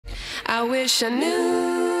I wish I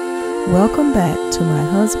knew. Welcome back to My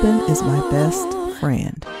Husband is My Best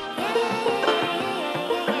Friend.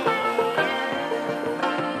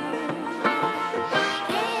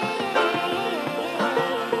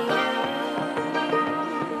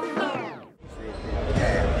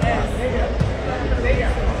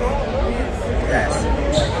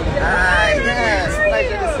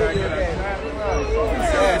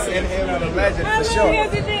 Legend for sure. You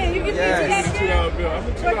get Yes. $2 bill. I'm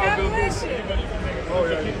a $2 bill. Oh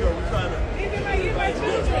yeah, you know, we're trying to.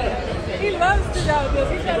 He loves $2 bills.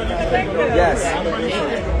 He's trying to collect them. Yes.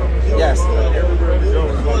 Yes.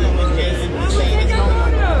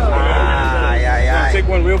 Take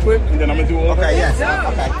one real quick, and then I'm gonna do all. Okay. Yes.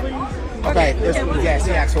 Okay. Yes.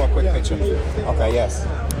 He asked for a quick picture. Okay. Yes.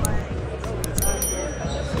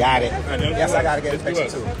 Got it. Yes, I gotta get a picture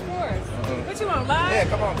too. What you want, live? Yeah,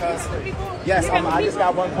 come on, cuz. Yes, I just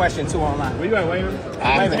got one question too online. Where you at, Wayne?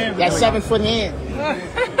 That 7 foot hand.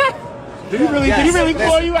 Did he really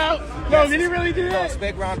call you out? No, did he really do that? No,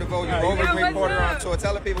 big round Devoe, your roving reporter on tour.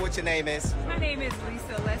 Tell the people what your name is. My name is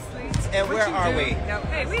Lisa Leslie. And where are we?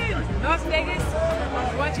 Hey, we in Las Vegas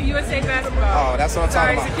watching USA basketball. Oh, that's what I'm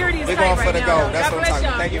talking about. Security is We're tight going for right the now, goal. though. That's God what I'm talking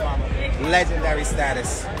bless about. Thank you, Mama. Legendary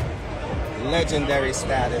status. Legendary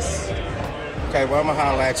status. Okay, well, I'm going to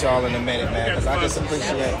holler at y'all in a minute, man, because I just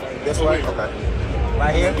appreciate this way. Okay.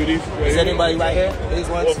 Right here? Is anybody right here? These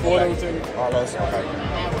ones? Okay. All those? Okay.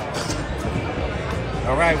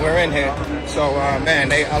 All right, we're in here. So, man,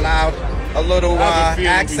 they allowed a little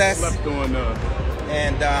access.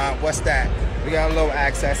 And what's that? We got a little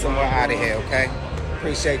access and we're out of here, okay?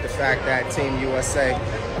 Appreciate the fact that Team USA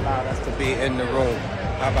allowed us to be in the room.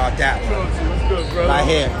 How about that one? Right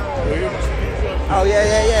here. Oh, yeah.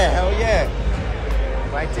 Hell yeah.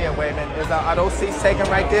 Right there, wait a minute. Are those seats taken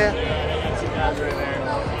right there? He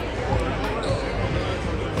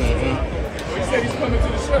said he's coming to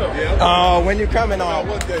the show. Yeah. Oh, when you coming on?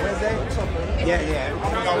 Wednesday. Yeah.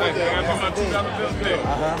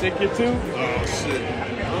 Take your two? Oh, shit.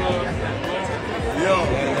 Yo.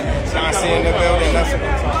 Chauncey in the building. That's what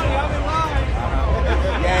I'm talking about.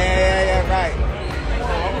 Yeah, right.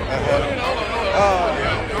 Oh,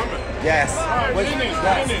 yes.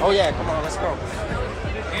 Oh, yeah, come on, let's go.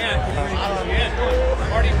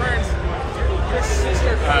 Marty Burns.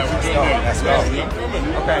 Let's go.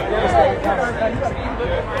 Okay.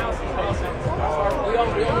 We all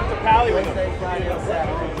went to Pally with him.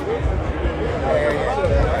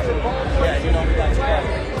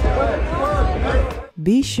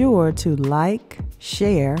 Be sure to like,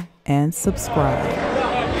 share, and subscribe.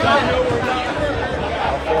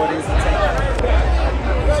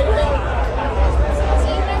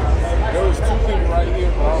 There was 2 people right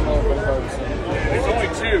here, but I don't know if they heard something. There's only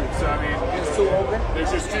 2, so I mean, There's 2 open?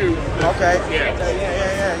 there's just 2. Okay.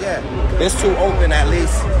 Yeah. There's 2 open at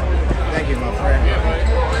least. Thank you, my friend.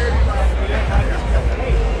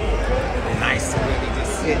 Nice to really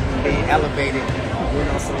just sit and be elevated,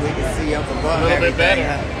 so we can see up above A little bit everything.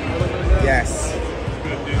 better. Yes.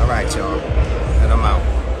 All right, y'all. And I'm out.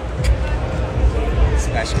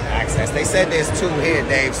 Special access. They said there's 2 here,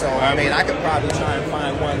 Dave, so I mean, I could probably try and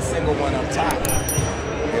find one single one up top.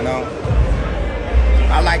 You know?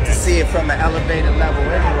 I like to see it from an elevated level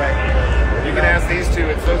anyway. You can ask these 2.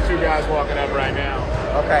 It's those 2 guys walking up right now.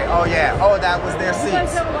 Okay, oh yeah. Oh, that was their seats. You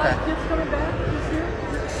guys have a lot Okay. of kids coming back this year?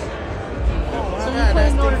 Oh, yeah,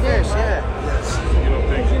 that's the fish, yeah. You don't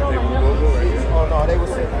think they will go right here? Oh, no, they were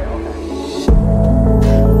sitting there. Okay.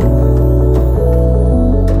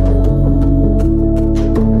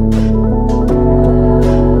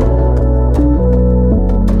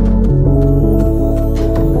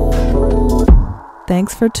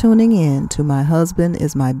 Thanks for tuning in to My Husband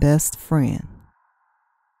is My Best Friend.